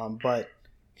 but...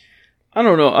 I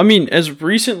don't know. I mean, as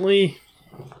recently...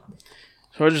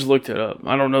 So I just looked it up.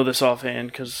 I don't know this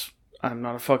offhand because I'm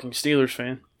not a fucking Steelers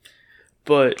fan.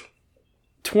 But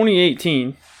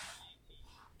 2018,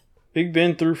 Big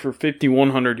Ben threw for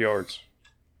 5,100 yards.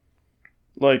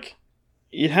 Like,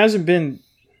 it hasn't been...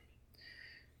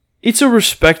 It's a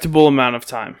respectable amount of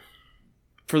time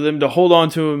for them to hold on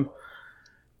to him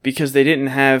because they didn't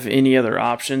have any other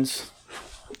options,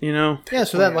 you know? Yeah,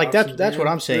 so that's what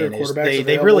I'm saying is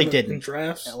they really didn't.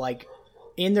 Drafts. Like,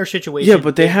 in their situation, yeah,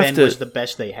 but they Big have Ben to, was the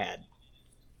best they had.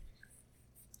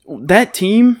 That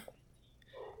team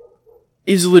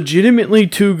is legitimately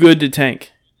too good to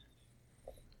tank.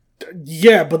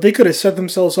 Yeah, but they could have set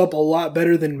themselves up a lot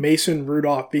better than Mason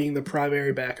Rudolph being the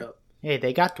primary backup. Hey,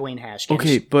 they got Dwayne Haskins.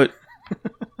 Okay, but...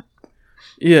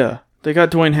 yeah, they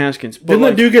got Dwayne Haskins. But Didn't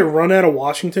that dude get run out of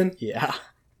Washington? Yeah.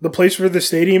 The place where the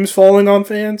stadium's falling on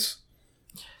fans?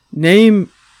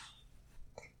 Name...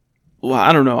 Well,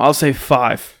 I don't know. I'll say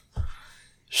 5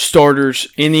 starters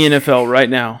in the NFL right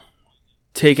now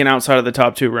taken outside of the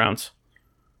top 2 rounds.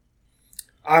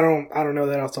 I don't know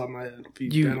that off the top of my head.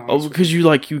 Because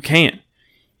you can't.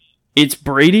 It's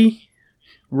Brady,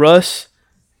 Russ,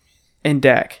 and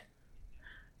Dak.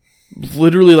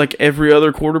 Literally like every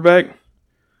other quarterback.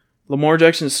 Lamar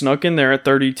Jackson snuck in there at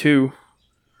 32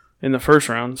 in the first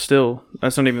round. Still,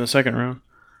 that's not even the second round.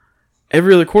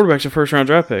 Every other quarterback's a first round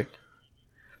draft pick.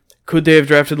 Could they have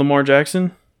drafted Lamar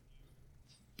Jackson?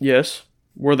 Yes.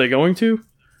 Were they going to?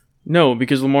 No,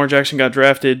 because Lamar Jackson got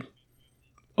drafted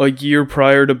a year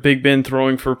prior to Big Ben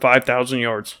throwing for 5,000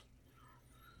 yards.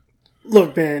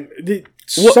 Look, man,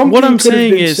 what I'm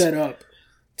saying is set up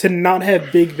to not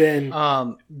have Big Ben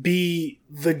be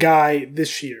the guy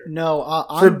this year. No,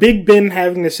 for Big Ben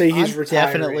having to say he's I'm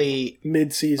retiring definitely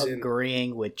mid-season.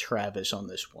 Agreeing with Travis on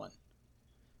this one.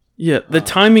 Yeah, the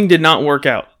timing did not work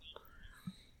out.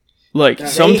 Like,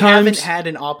 sometimes... They haven't had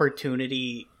an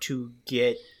opportunity to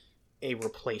get a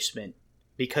replacement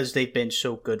because they've been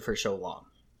so good for so long.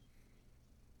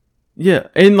 Yeah,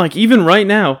 and like even right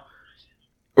now,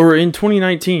 or in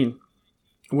 2019,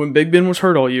 when Big Ben was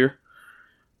hurt all year,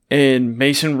 and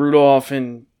Mason Rudolph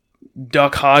and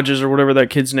Duck Hodges or whatever that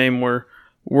kid's name were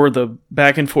the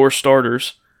back and forth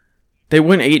starters, they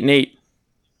went 8-8.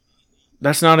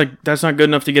 That's not good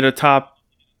enough to get a top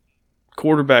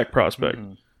quarterback prospect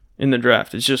in the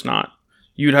draft. It's just not.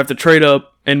 You'd have to trade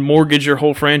up and mortgage your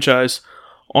whole franchise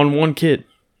on one kid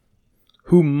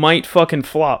who might fucking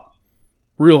flop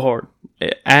real hard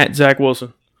at Zach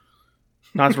Wilson.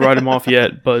 Not to write him off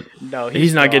yet, but no,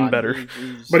 he's not getting better.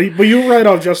 But you were right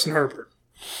off Justin Herbert.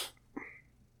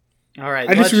 All right,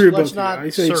 I disagree with let's both not of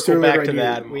you. circle back to right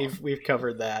that. We've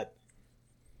covered that.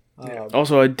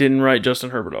 Also, I didn't write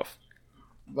Justin Herbert off.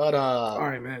 But all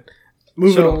right, man.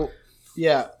 Moving on.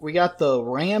 Yeah, we got the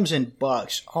Rams and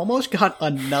Bucks. Almost got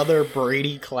another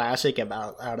Brady classic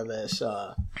out of this.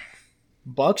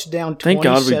 Bucks down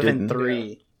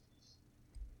 27-3.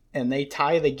 And they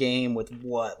tie the game with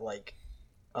what, like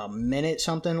a minute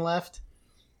something left?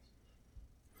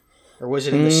 Or was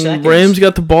it in the seconds? Rams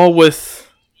got the ball with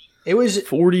it was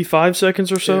 45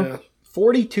 seconds or so. Yeah.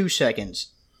 42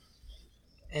 seconds.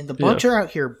 And the Bucks are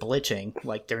out here blitzing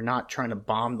like they're not trying to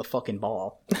bomb the fucking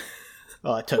ball.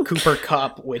 To Cooper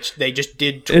Kupp, which they just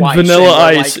did twice. And Vanilla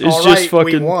Ice like, is just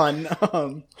fucking... we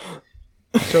won.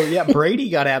 So, yeah, Brady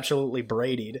got absolutely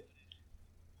Brady'd.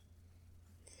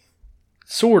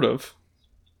 Sort of.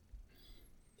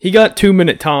 He got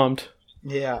 2-minute Tom'd.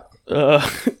 Yeah. Yeah,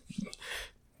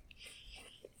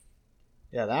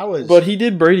 that was... But he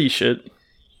did Brady shit.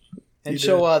 And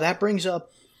so that brings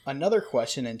up another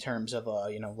question in terms of,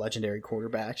 legendary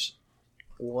quarterbacks.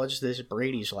 Was this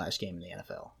Brady's last game in the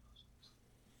NFL?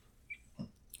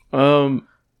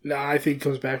 I think he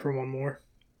comes back for one more.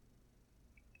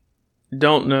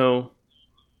 Don't know.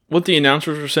 What the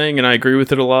announcers were saying, and I agree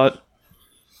with it a lot,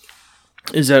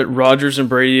 is that Rodgers and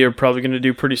Brady are probably going to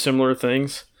do pretty similar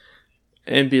things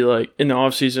and be like, in the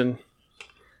offseason,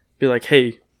 be like,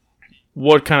 hey,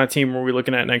 what kind of team are we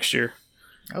looking at next year?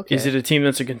 Okay. Is it a team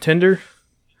that's a contender?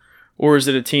 Or is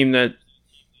it a team that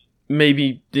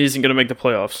maybe isn't going to make the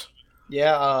playoffs?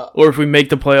 Yeah. Or if we make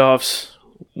the playoffs,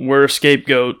 we're a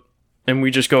scapegoat and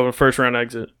we just go a first-round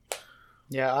exit.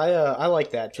 Yeah, I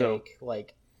like that take.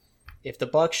 Like, if the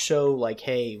Bucks show, like,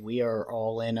 hey, we are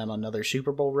all in on another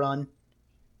Super Bowl run,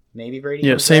 maybe Brady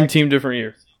comes same back. Team, different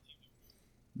year.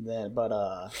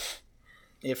 But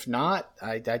if not,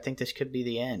 I think this could be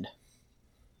the end.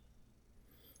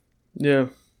 Yeah.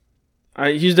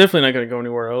 He's definitely not going to go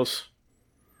anywhere else.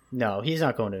 No, he's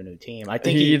not going to a new team. I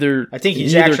think he he's either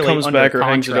actually comes under back or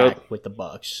hangs it contract up with the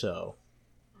Bucks, so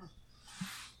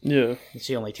yeah, it's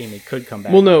the only team he could come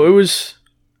back. Well, no, it was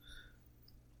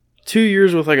 2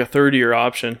 years with like a third-year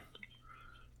option,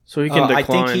 so he can decline. I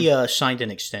think he signed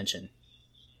an extension.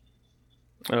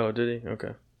 Oh, did he?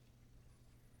 Okay.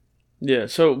 Yeah,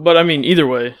 so, but I mean, either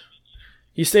way,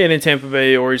 he's staying in Tampa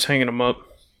Bay or he's hanging him up.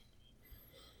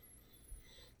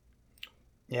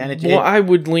 Yeah, and I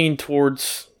would lean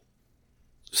towards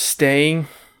staying.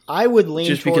 I would lean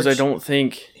just towards because I don't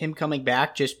think him coming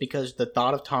back, just because the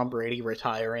thought of Tom Brady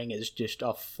retiring is just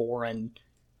a foreign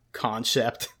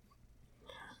concept.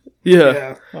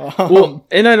 Yeah. Well,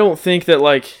 and I don't think that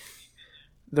like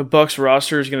the Bucs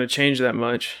roster is going to change that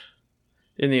much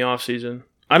in the offseason.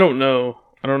 I don't know.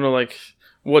 Like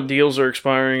what deals are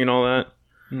expiring and all that.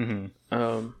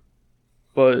 Mm-hmm.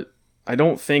 But I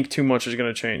don't think too much is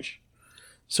going to change.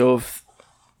 So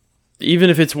even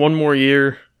if it's one more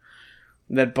year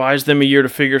that buys them a year to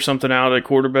figure something out at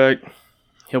quarterback,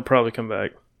 he'll probably come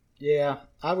back. Yeah,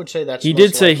 I would say that's. He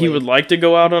did say he would like to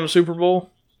go out on a Super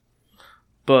Bowl,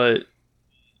 but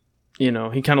he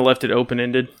kind of left it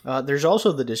open-ended. There's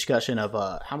also the discussion of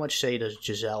how much say does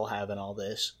Giselle have in all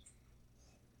this?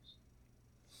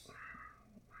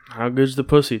 How good's the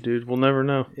pussy, dude? We'll never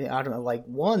know. Yeah, I don't know. Like,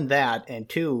 one, that, and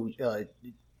two,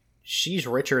 she's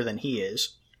richer than he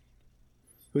is.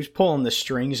 Who's pulling the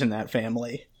strings in that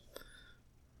family?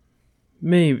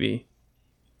 Maybe.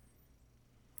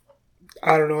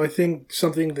 I don't know. I think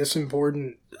something this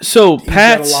important. So he's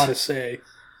got a lot to say.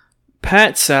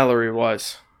 Pat's salary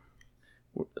was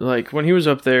like when he was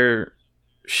up there,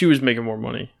 she was making more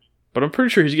money, but I'm pretty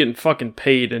sure he's getting fucking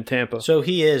paid in Tampa. So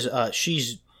he is.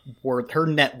 She's worth, her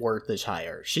net worth is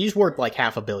higher. She's worth like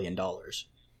 $500 million.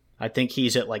 I think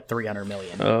he's at like $300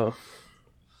 million. Oh.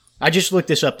 I just looked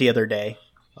this up the other day.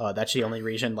 That's the only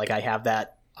reason like I have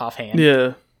that offhand.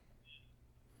 Yeah.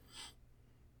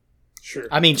 Sure.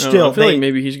 I mean, still, I feel like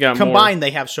maybe he's got combined. more.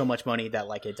 They have so much money that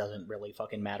like it doesn't really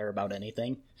fucking matter about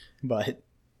anything. But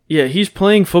yeah, he's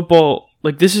playing football.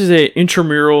 Like this is a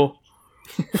intramural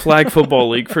flag football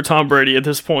league for Tom Brady at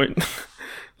this point.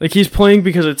 Like he's playing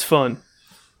because it's fun.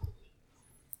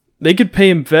 They could pay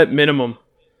him vet minimum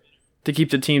to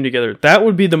keep the team together. That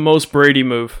would be the most Brady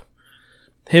move.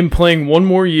 Him playing one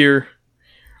more year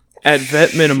at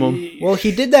vet minimum. Well,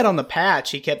 he did that on the patch.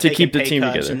 He kept to taking keep the pay team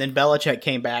cuts, together. and then Belichick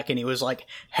came back and he was like,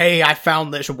 "Hey, I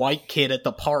found this white kid at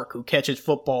the park who catches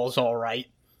footballs all right.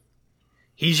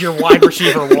 He's your wide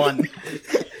receiver one."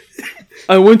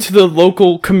 I went to the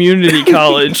local community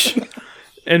college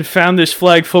and found this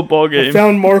flag football game. I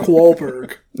found Mark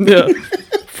Wahlberg. Yeah,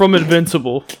 from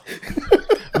Invincible.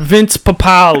 Vince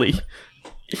Papali.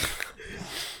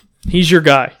 He's your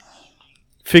guy.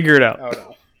 Figure it out. Oh no.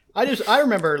 I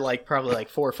remember like probably like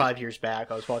 4 or 5 years back,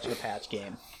 I was watching a Pats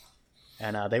game,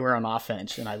 and they were on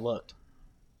offense, and I looked,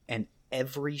 and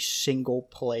every single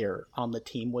player on the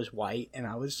team was white, and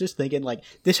I was just thinking like,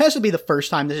 this has to be the first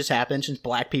time this has happened since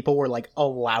black people were like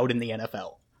allowed in the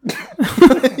NFL.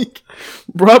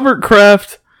 Robert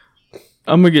Kraft,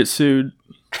 I'm gonna get sued.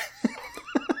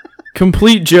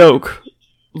 Complete joke.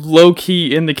 Low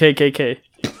key in the KKK.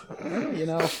 You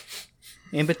know,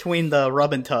 in between the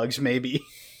rub and tugs, maybe.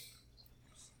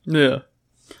 Yeah.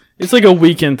 It's like a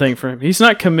weekend thing for him. He's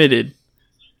not committed.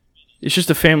 It's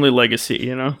just a family legacy,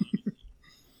 you know?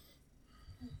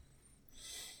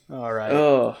 All right.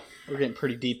 Oh. We're getting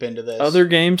pretty deep into this. Other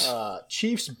games?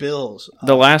 Chiefs-Bills.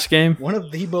 The last game? One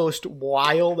of the most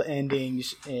wild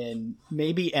endings in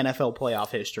maybe NFL playoff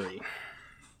history.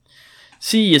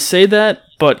 See, you say that,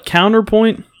 but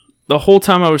counterpoint, the whole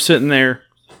time I was sitting there,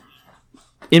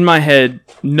 in my head,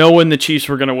 knowing the Chiefs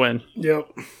were going to win. Yep.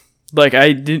 Like,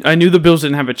 I knew the Bills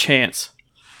didn't have a chance.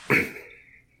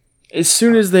 As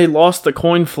soon as they lost the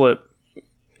coin flip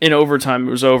in overtime,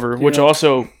 it was over, which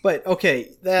also... But,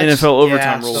 okay, that's... NFL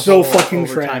overtime rules. So fucking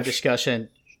overtime trash. discussion.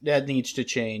 That needs to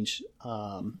change.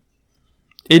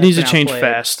 It needs to change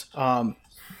fast. I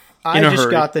In a just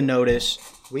hurry. got the notice.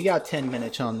 We got 10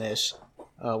 minutes on this.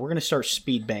 We're going to start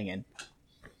speed banging.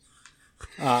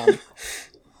 So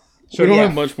We don't yeah,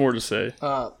 have much more to say.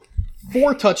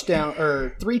 3 touchdowns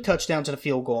and a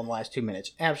field goal in the last 2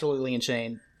 minutes. Absolutely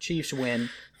insane. Chiefs win.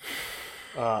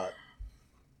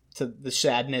 To the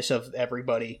sadness of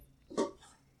everybody.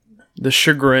 The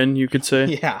chagrin, you could say.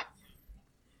 Yeah.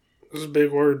 This is a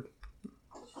big word.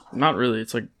 Not really.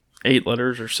 It's like 8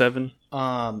 letters or 7.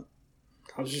 I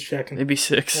was just checking. Maybe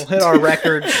 6. We'll hit our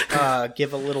records.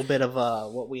 Give a little bit of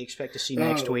what we expect to see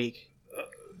next week.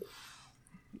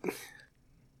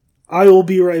 I will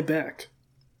be right back.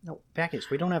 No, Backus,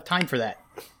 we don't have time for that.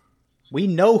 We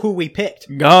know who we picked.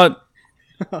 God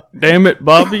damn it,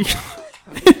 Bobby.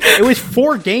 It was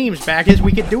 4 games, Backus.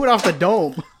 We could do it off the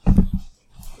dome.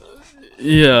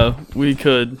 Yeah, we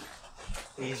could.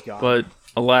 He's gone. But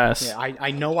alas. Yeah,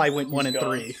 I know I went 1 and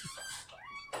 3.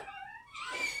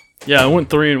 Yeah, I went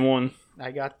 3-1.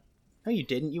 I got No, you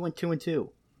didn't. You went 2-2.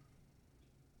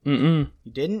 Mm-mm.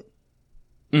 You didn't?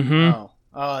 Mm-hmm.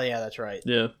 Oh, yeah, that's right.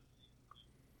 Yeah.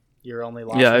 Your only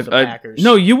loss was the Packers.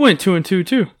 No, you went 2-2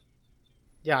 too.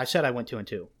 Yeah, I said I went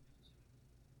 2-2.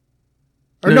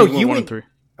 Or no, you went 1-3.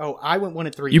 Oh, I went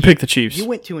 1-3. You picked the Chiefs. You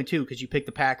went 2-2 because you picked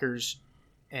the Packers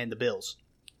and the Bills.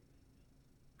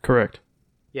 Correct.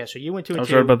 Yeah, so you went 2-2. I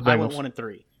was right about the I Bengals. went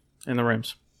 1-3. And the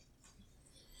Rams.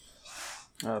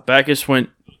 Backus went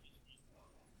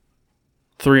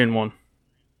 3-1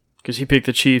 because he picked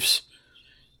the Chiefs,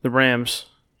 the Rams,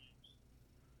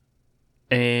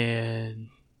 and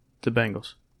the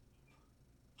Bengals.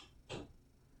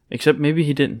 Except maybe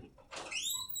he didn't.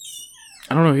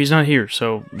 I don't know. He's not here,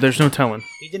 so there's no telling.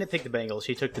 He didn't pick the Bengals.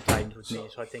 He took the Titans with me,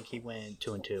 so I think he went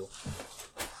 2-2.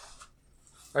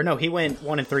 Or no, he went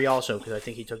 1-3 also because I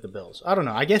think he took the Bills. I don't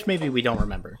know. I guess maybe we don't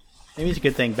remember. Maybe it's a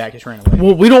good thing Backus ran away.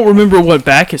 Well, we don't remember what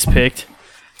Backus picked.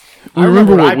 We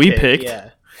remember what we picked.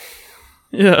 Yeah.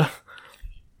 Yeah.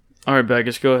 All right,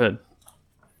 Backus, go ahead.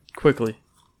 Quickly.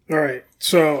 All right.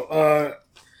 So,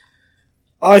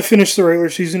 I finished the regular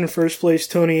season in first place,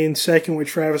 Tony in second, with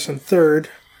Travis in third.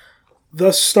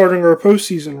 Thus, starting our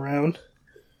postseason round,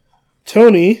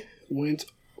 Tony went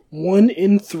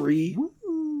 1-3.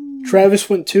 Travis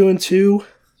went 2-2,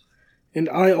 and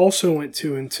I also went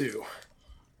 2-2.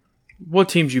 What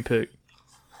teams you pick?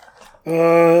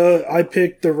 I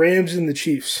picked the Rams and the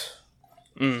Chiefs.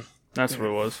 That's what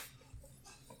it was.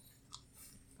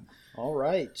 All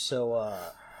right, so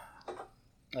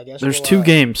I guess there's 2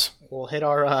 games. We'll hit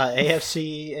our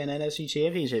AFC and NFC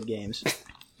championship games.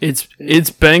 It's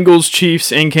Bengals,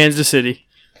 Chiefs, and Kansas City.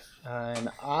 And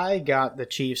I got the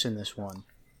Chiefs in this one.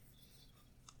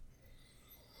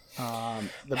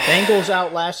 The Bengals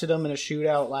outlasted them in a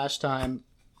shootout last time.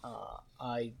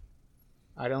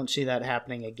 I don't see that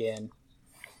happening again.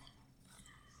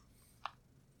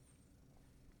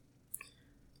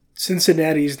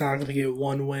 Cincinnati's not going to get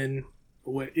one win.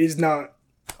 Is not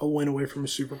a win away from a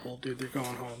Super Bowl, dude. They're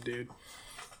going home, dude.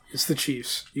 It's the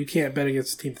Chiefs. You can't bet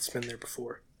against a team that's been there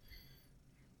before.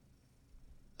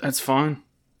 That's fine.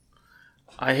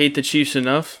 I hate the Chiefs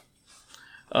enough.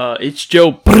 It's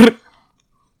Joe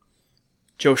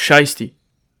Shiesty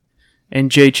and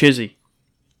Jay Chizzy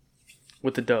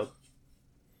with the dub.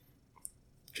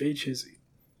 Jay Chizzy.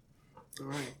 All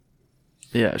right.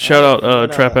 Yeah, shout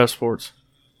out Trap House Sports.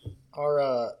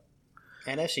 Our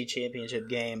NFC championship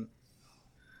game,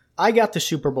 I got the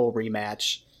Super Bowl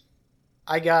rematch.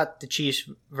 I got the Chiefs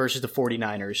versus the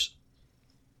 49ers.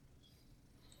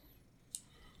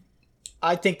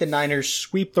 I think the Niners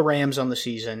sweep the Rams on the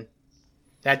season.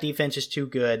 That defense is too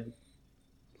good.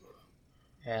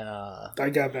 And I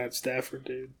got Matt Stafford,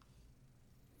 dude.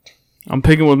 I'm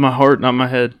picking with my heart, not my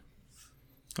head.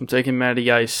 I'm taking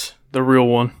Matty Ice, the real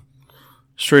one.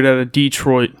 Straight out of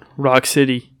Detroit, Rock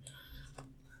City.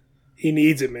 He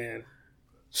needs it, man.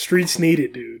 Streets need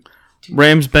it, dude.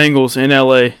 Rams Bengals in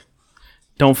LA.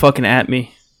 Don't fucking at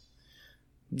me.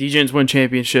 DJs win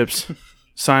championships.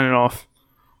 Signing off.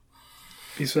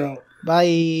 Peace out.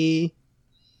 Bye.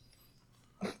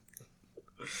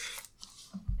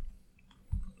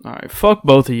 Alright, fuck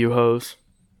both of you hoes.